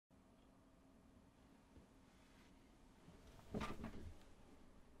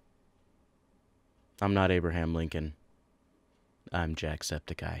I'm not Abraham Lincoln. I'm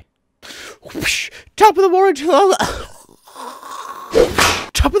Jacksepticeye. Top of the morning to you.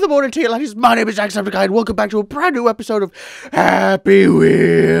 Top of the morning to you, ladies. My name is Jacksepticeye, and welcome back to a brand new episode of Happy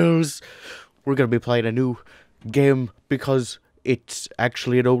Wheels. We're gonna be playing a new game because it's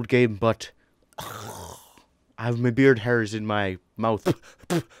actually an old game, but I have my beard hairs in my mouth.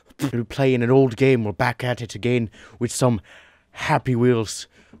 We're playing an old game. We're back at it again with some Happy Wheels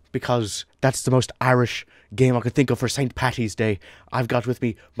because that's the most Irish game I could think of for St. Paddy's Day. I've got with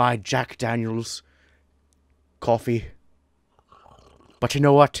me my Jack Daniels coffee. But you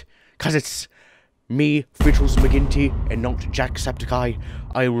know what? Because it's me, Fiddles McGinty, and not Jacksepticeye,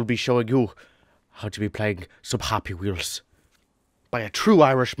 I will be showing you how to be playing some Happy Wheels by a true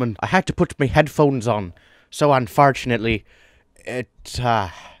Irishman. I had to put my headphones on, so unfortunately,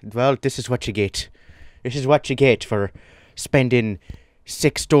 well, this is what you get. This is what you get for spending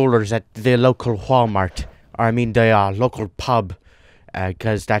 $6 at the local Walmart, or I mean the local pub,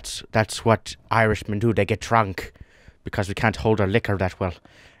 because that's what Irishmen do. They get drunk because we can't hold our liquor that well.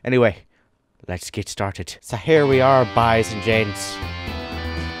 Anyway, let's get started. So here we are, boys and gents.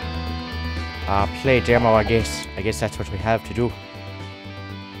 Play demo, I guess. I guess that's what we have to do.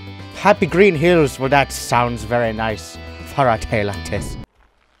 Happy Green Hills. Well, that sounds very nice for a tale like this.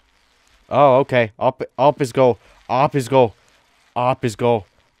 Oh, okay. Up is go. Up is go. Up is go.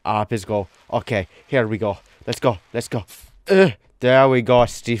 Up is go. Okay, here we go. Let's go. Let's go. There we go,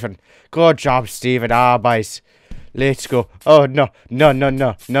 Stephen. Good job, Stephen. Boys. Let's go. Oh, no. No, no,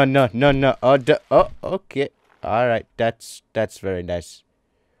 no. No, no, no, no. Oh, okay. Alright, that's very nice.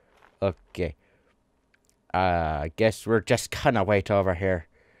 Okay. I guess we're just gonna wait over here.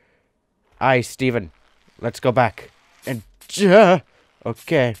 Aye, Stephen. Let's go back. And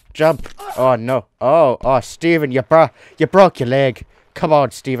okay, jump. Oh no. Oh, Stephen, you broke your leg. Come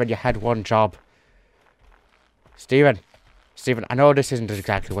on, Stephen, you had one job. Stephen, I know this isn't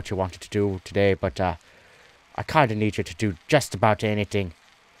exactly what you wanted to do today, but I kinda need you to do just about anything.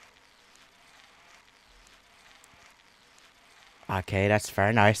 Okay, that's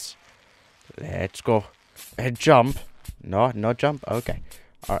very nice. Let's go. Jump. No jump. Okay.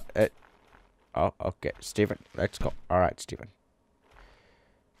 Alright. Oh, okay, Stephen, let's go. Alright, Stephen.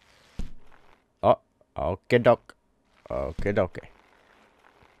 Oh, okay, doke. Okay, doke.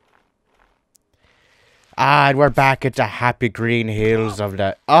 And we're back at the Happy Green Hills of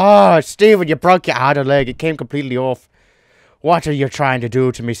the... Oh, Stephen, you broke your other leg. It came completely off. What are you trying to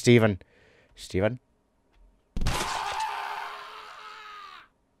do to me, Stephen? Stephen?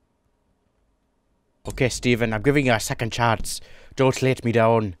 Okay, Stephen, I'm giving you a second chance. Don't let me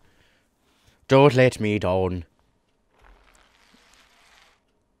down. Don't let me down.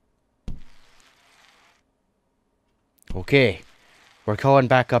 Okay. We're going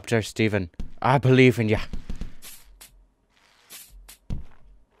back up there, Stephen. I believe in you.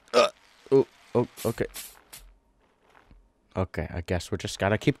 Oh, okay. Okay, I guess we're just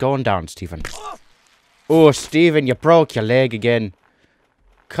gotta keep going down, Stephen. Oh, Stephen, you broke your leg again.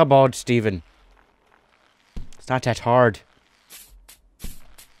 Come on, Stephen. It's not that hard.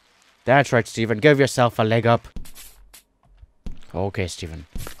 That's right, Stephen. Give yourself a leg up. Okay, Stephen.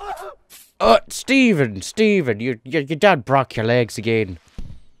 Stephen, your dad broke your legs again.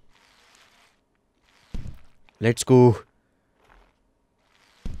 Let's go.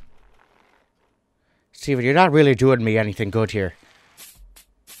 Stephen, you're not really doing me anything good here.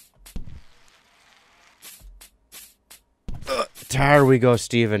 There we go,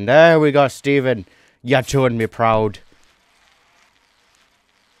 Stephen. There we go, Stephen. You're doing me proud.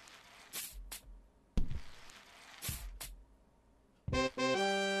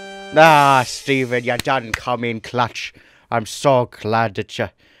 Stephen, you done come in clutch. I'm so glad that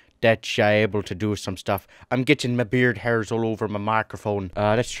you're able to do some stuff. I'm getting my beard hairs all over my microphone.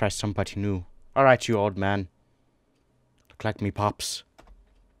 Let's try somebody new. Alright, you old man. Look like me pops.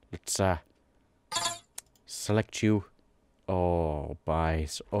 Let's, select you. Oh,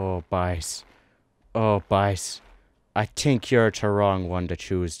 boys. Oh, boys. Oh, boys. I think you're the wrong one to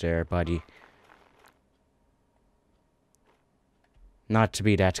choose there, buddy. Not to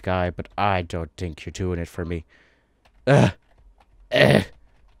be that guy, but I don't think you're doing it for me. I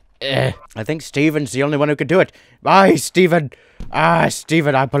think Stephen's the only one who can do it. Aye, Stephen.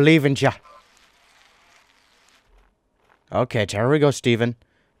 Stephen, I believe in you. Okay, there we go, Stephen.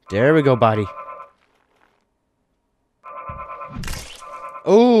 There we go, buddy.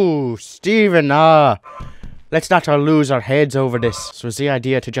 Oh, Stephen, let's not lose our heads over this. So it's the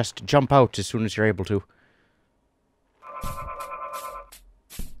idea to just jump out as soon as you're able to.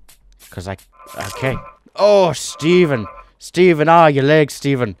 Okay. Oh, Stephen. Stephen, your legs,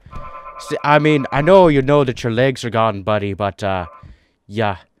 Stephen. I mean, I know you know that your legs are gone, buddy, but,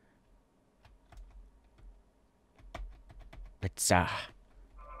 yeah. Let's,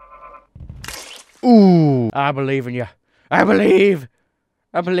 Ooh, I believe in you. I believe.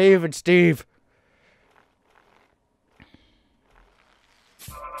 I believe in Steve.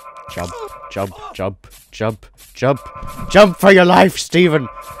 Jump, jump, jump, jump, jump. Jump for your life, Steven.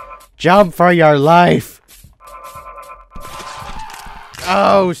 Jump for your life.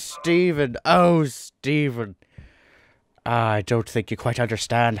 Oh, Steven. Oh, Steven. I don't think you quite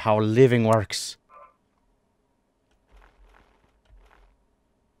understand how living works.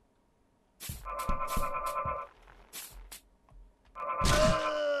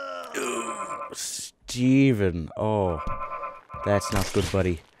 Steven. Oh, that's not good,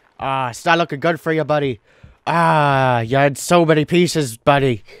 buddy. Ah, it's not looking good for you, buddy. Ah, you had so many pieces,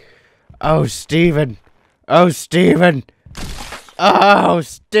 buddy. Oh, Steven. Oh, Steven. Oh,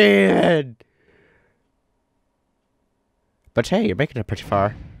 Steven. But hey, you're making it pretty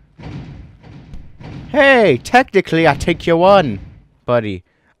far. Hey, technically, I think you won, buddy.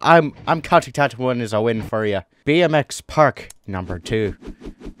 I'm counting that one as a win for you. BMX Park number 2.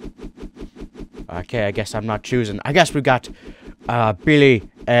 Okay, I guess I'm not choosing. I guess we got Billy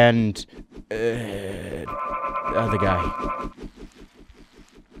and the other guy.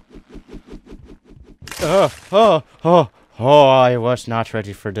 Oh, I was not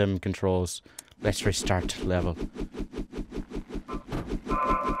ready for them controls. Let's restart level.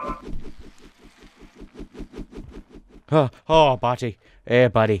 Oh, buddy. Hey,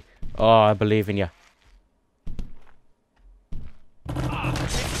 buddy. Oh, I believe in you.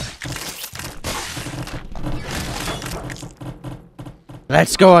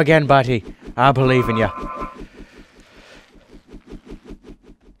 Let's go again, buddy. I believe in you.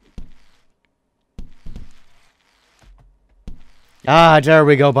 Ah, there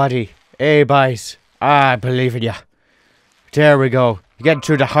we go, buddy. Hey, boys. I believe in you. There we go. You're getting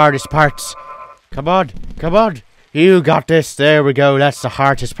through the hardest parts. Come on. Come on. You got this. There we go. That's the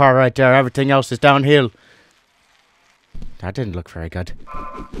hardest part right there. Everything else is downhill. That didn't look very good.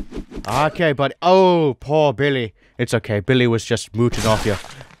 Okay, but oh, poor Billy. It's okay. Billy was just mooching off you.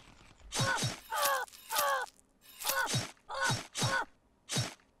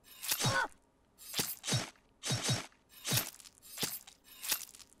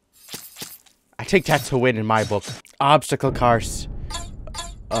 I think that's a win in my book. Obstacle course.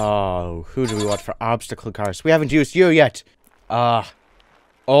 Oh, who do we want for obstacle course? We haven't used you yet.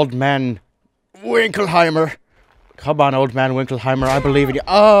 Old man Winkelheimer. Come on, old man Winkelheimer. I believe in you.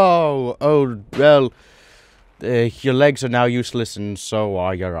 Oh, well. Your legs are now useless and so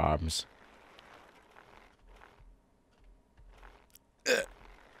are your arms.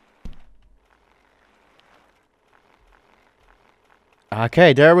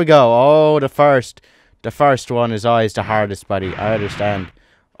 Okay, there we go. Oh, the first one is always the hardest, buddy. I understand.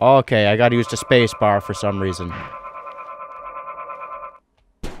 Okay, I gotta use the space bar for some reason.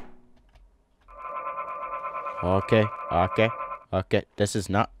 Okay. This is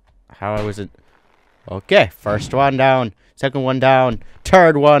not how I was in. Okay, first one down. Second one down.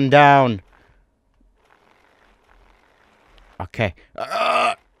 Third one down. Okay.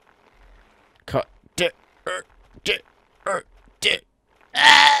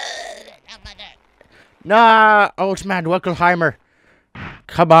 Nah, old man Winkelheimer.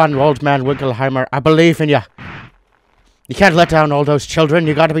 Come on, old man Winkelheimer. I believe in you. You can't let down all those children.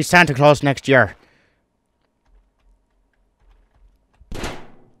 You gotta be Santa Claus next year.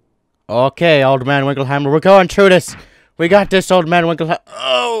 Okay, old man Winkelheimer. We're going through this. We got this, old man Winkelheimer.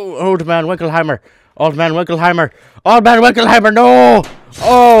 Oh, old man Winkelheimer. Old man Winkelheimer. Old man Winkelheimer, no!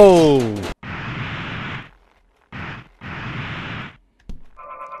 Oh!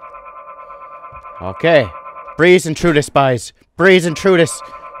 Okay. Breezing through this, boys. Breezing through this.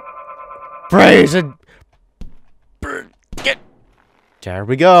 Breezing. Get. There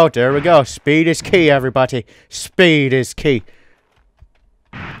we go. There we go. Speed is key, everybody. Speed is key.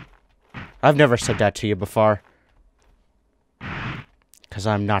 I've never said that to you before. Because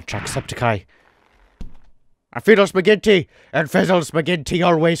I'm not Jacksepticeye. I'm Fiddles McGinty. And Fiddles McGinty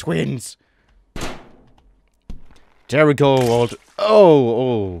always wins. There we go, old.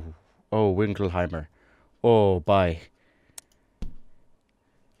 Oh, Winkelheimer. Oh, bye.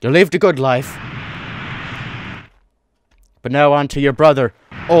 You lived a good life. But now on to your brother,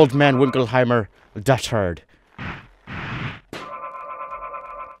 old man Winkelheimer the Third.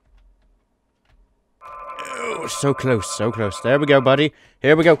 Oh, so close, so close. There we go, buddy.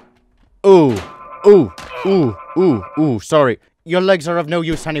 Here we go. Ooh, sorry. Your legs are of no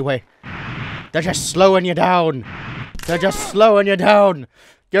use anyway. They're just slowing you down. They're just slowing you down.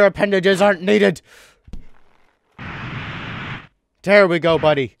 Your appendages aren't needed. There we go,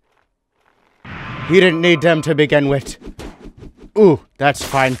 buddy. You didn't need them to begin with. Ooh, that's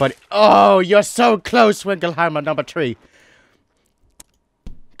fine, buddy. Oh, you're so close, Winkelheimer number 3.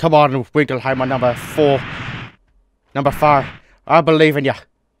 Come on, Winkelheimer number 4. Number 4. I believe in you.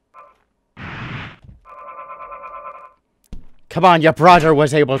 Come on, your brother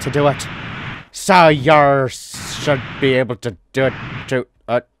was able to do it. So you should be able to do it too.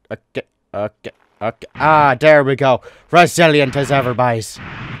 Okay. Ah, there we go. Resilient as ever, boys.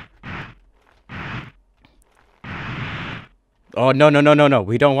 Oh, no.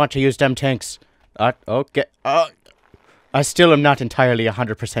 We don't want to use them tanks. Okay. I still am not entirely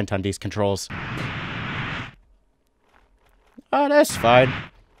 100% on these controls. Oh, that's fine.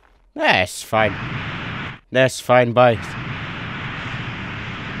 That's fine. That's fine, boys.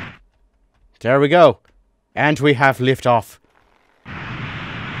 There we go. And we have liftoff.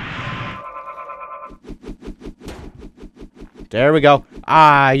 There we go.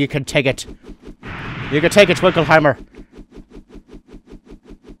 Ah, you can take it. You can take it, Winkelheimer.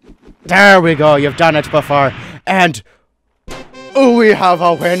 There we go. You've done it before. And we have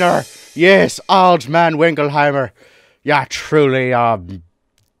a winner. Yes, old man Winkelheimer. Yeah, truly,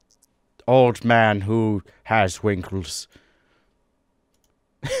 old man who has winkles.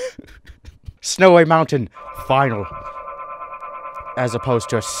 Snowy Mountain final. As opposed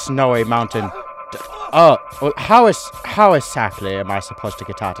to a Snowy Mountain. Oh, how exactly am I supposed to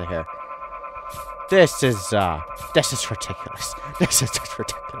get out of here? This is ridiculous. This is just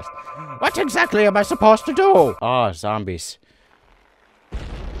ridiculous. What exactly am I supposed to do? Oh, zombies.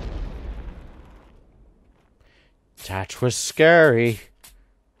 That was scary.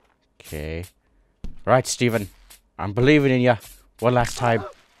 Okay. Right, Stephen. I'm believing in you. One last time.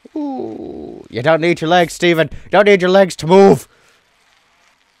 Ooh. You don't need your legs, Stephen. You don't need your legs to move.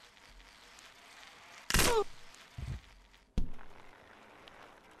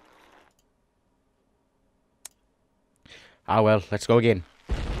 Ah, well, let's go again.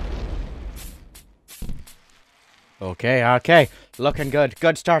 Okay. Looking good.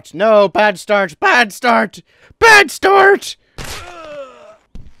 Good start. No, bad start. Bad start. Bad start!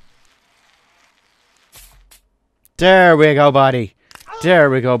 There we go, buddy. There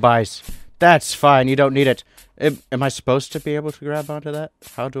we go, boys. That's fine. You don't need it. Am I supposed to be able to grab onto that?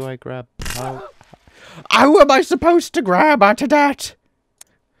 How do I grab? How am I supposed to grab onto that?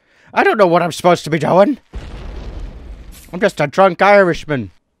 I don't know what I'm supposed to be doing. I'm just a drunk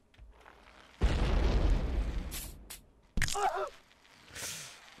Irishman.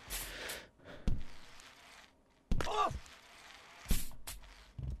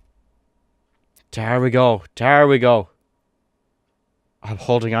 There we go. There we go. I'm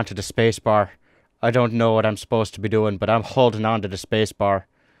holding on to the space bar. I don't know what I'm supposed to be doing, but I'm holding on to the space bar.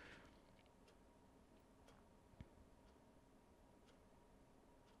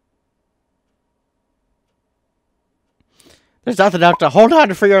 There's nothing out there. Hold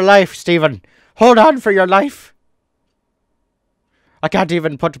on for your life, Stephen. Hold on for your life. I can't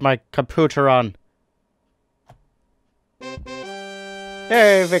even put my computer on.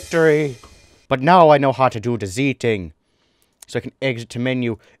 Hey, victory. But now I know how to do the Z thing. So I can exit to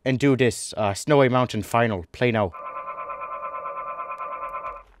menu and do this Snowy Mountain final. Play now.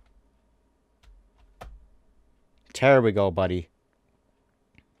 There we go, buddy.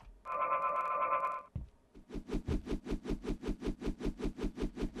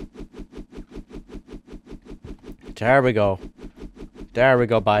 There we go. There we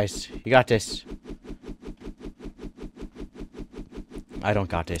go, boys. You got this. I don't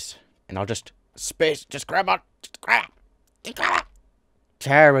got this. And I'll just grab on. Just grab it.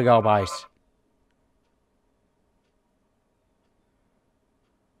 There we go, boys.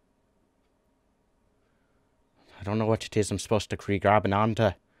 I don't know what it is I'm supposed to be grabbing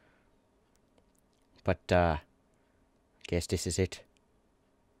onto. But, I guess this is it.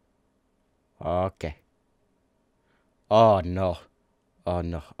 Okay. Oh, no. Oh,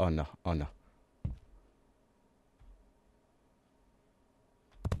 no. Oh, no. Oh, no.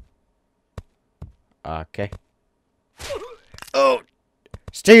 Okay. Oh!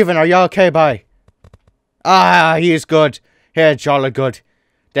 Stephen, are you okay, boy? Ah, he's good. He's jolly good.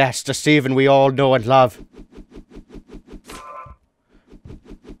 That's the Stephen we all know and love.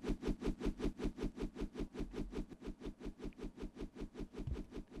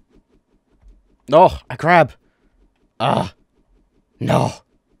 No, a crab. Ah. No.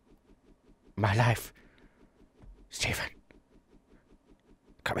 My life. Stephen.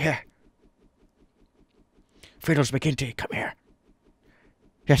 Come here. Fiddles McGinty, come here.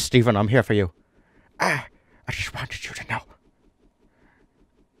 Yes, Stephen, I'm here for you. I just wanted you to know.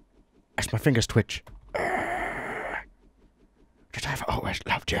 My fingers twitch. That I've always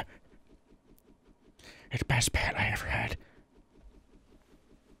loved you. You're the best pet I ever had.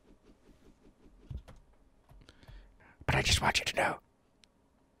 But I just want you to know,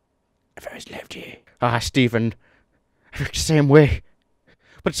 I've always loved you. Ah, Stephen. I feel the same way.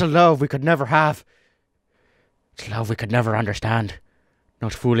 But it's a love we could never have. It's a love we could never understand.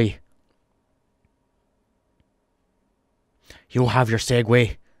 Not fully. You have your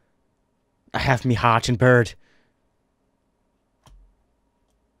segue. I have me heart and bird.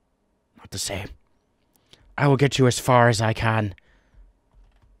 Not the same. I will get you as far as I can.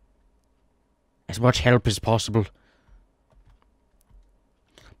 As much help as possible.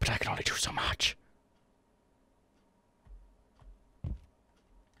 But I can only do so much.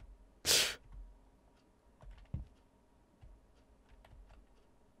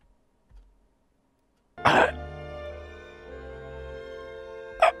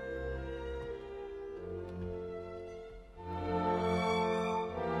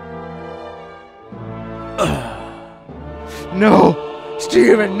 No!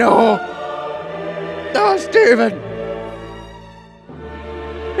 Stephen, no! No, Stephen!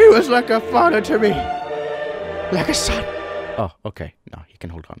 He was like a father to me. Like a son. Oh, okay. No, you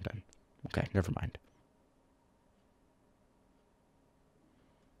can hold on then. Okay, never mind.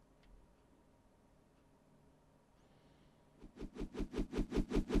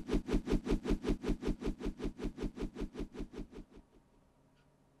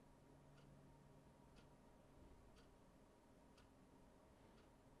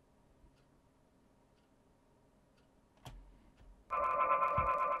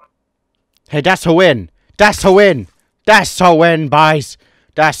 Hey, that's a win. That's a win. That's a win, boys.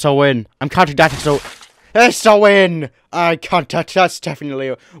 That's a win. I'm counting that as a... It's a win. I count that. That's definitely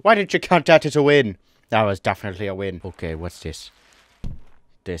a... Why didn't you count that as a win? That was definitely a win. Okay, what's this?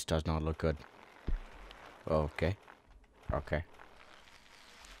 This does not look good. Okay. Okay.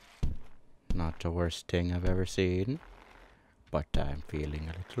 Not the worst thing I've ever seen. But I'm feeling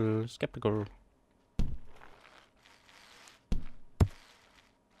a little skeptical.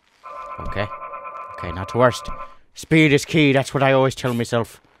 Okay. Okay, not the worst. Speed is key, that's what I always tell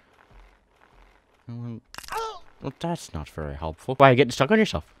myself. Well, that's not very helpful. Why are you getting stuck on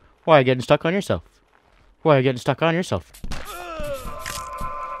yourself? Why are you getting stuck on yourself? Why are you getting stuck on yourself?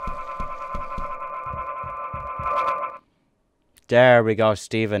 There we go,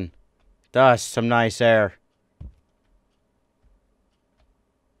 Stephen. That's some nice air.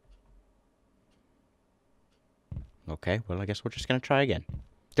 Okay, well, I guess we're just gonna try again.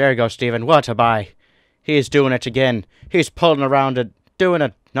 There you go, Stephen. What a buy. He's doing it again. He's pulling around it, doing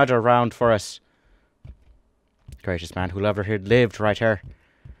another round for us. Gracious man, whoever had lived right here.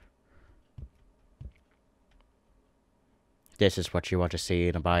 This is what you want to see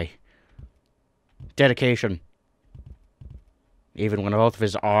in a buy. Dedication. Even when both of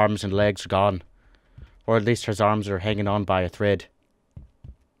his arms and legs are gone. Or at least his arms are hanging on by a thread.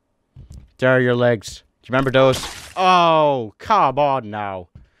 There are your legs. Do you remember those? Oh, come on now.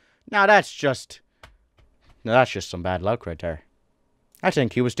 Now that's just some bad luck right there. I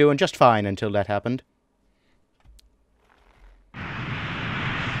think he was doing just fine until that happened.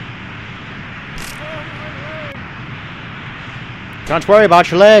 Don't worry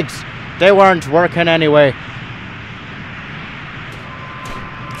about your legs. They weren't working anyway.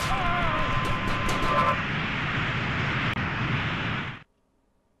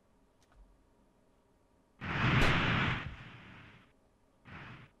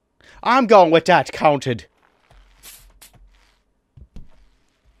 I'm going with that counted.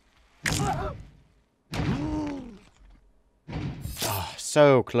 Oh,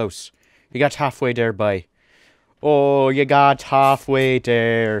 so close. You got halfway there, bye. Oh, you got halfway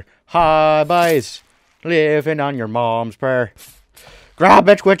there. Hi, boys. Living on your mom's prayer. Grab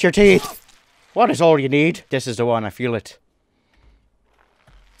it with your teeth. What is all you need? This is the one, I feel it.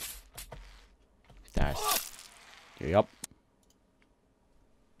 That's... Yep.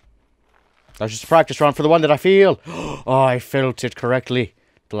 That's just a practice round for the one that I feel. Oh, I felt it correctly.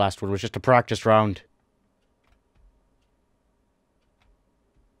 The last one was just a practice round.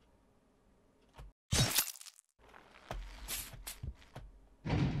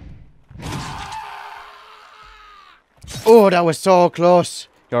 Oh, that was so close.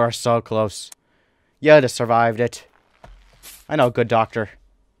 You're so close. You'd have survived it. I know, good doctor.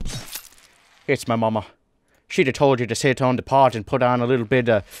 It's my mama. She'd have told you to sit on the pot and put on a little bit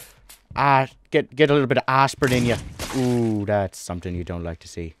of... get a little bit of aspirin in you. Ooh, that's something you don't like to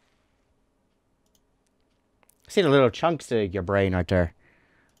see. See the little chunks of your brain right there.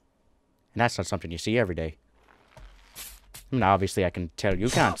 And that's not something you see every day. I mean, obviously I can tell you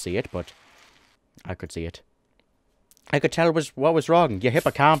can't see it, but I could see it. I could tell what was wrong. Your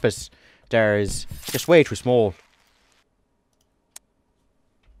hippocampus there is just way too small.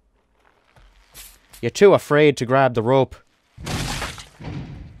 You're too afraid to grab the rope.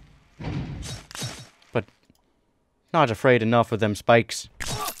 But not afraid enough of them spikes.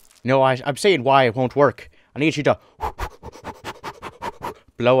 No, I'm saying why it won't work. I need you to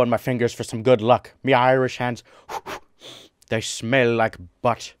blow on my fingers for some good luck. Me Irish hands, they smell like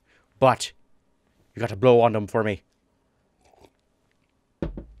butt. But you got to blow on them for me.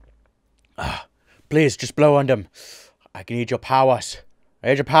 Please, just blow on them. I need your powers. I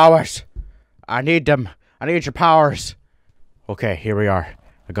need your powers. I need them. I need your powers. Okay, here we are.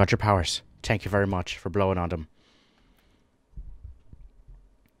 I got your powers. Thank you very much for blowing on them.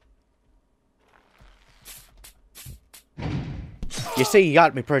 You see, you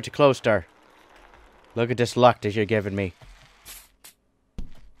got me pretty close there. Look at this luck that you're giving me.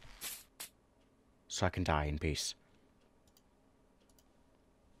 So I can die in peace.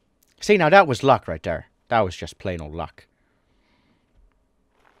 See, now that was luck right there. That was just plain old luck.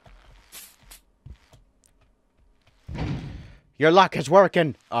 Your luck is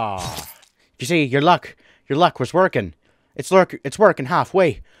working. Ah, you see, your luck was working. It's working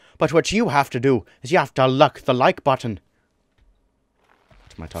halfway. But what you have to do is you have to luck the like button.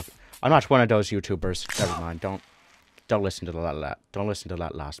 What am I talking? I'm not one of those YouTubers. Never mind. Don't listen to that. Don't listen to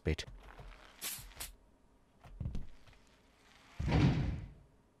that last bit.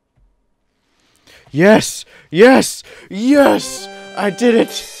 Yes! Yes! Yes! I did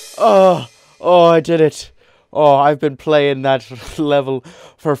it! Oh, I did it. Oh, I've been playing that level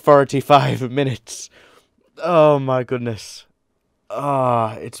for 45 minutes. Oh my goodness.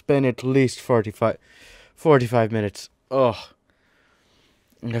 It's been at least 45 minutes. Oh.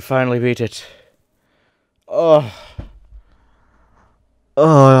 I finally beat it. I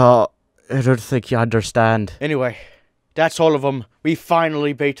don't think you understand. Anyway, that's all of them. We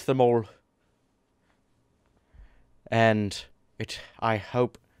finally beat them all. And I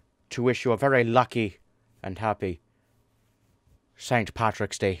hope to wish you a very lucky and happy St.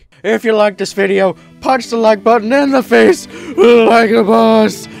 Patrick's Day. If you like this video, punch the like button in the face like a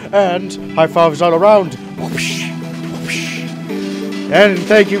boss. And high fives all around. Whoosh, whoosh. And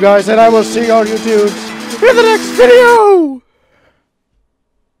thank you guys, and I will see all you dudes in the next video.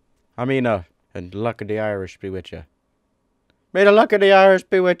 And luck of the Irish be with you. May the luck of the Irish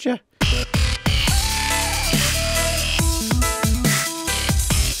be with you.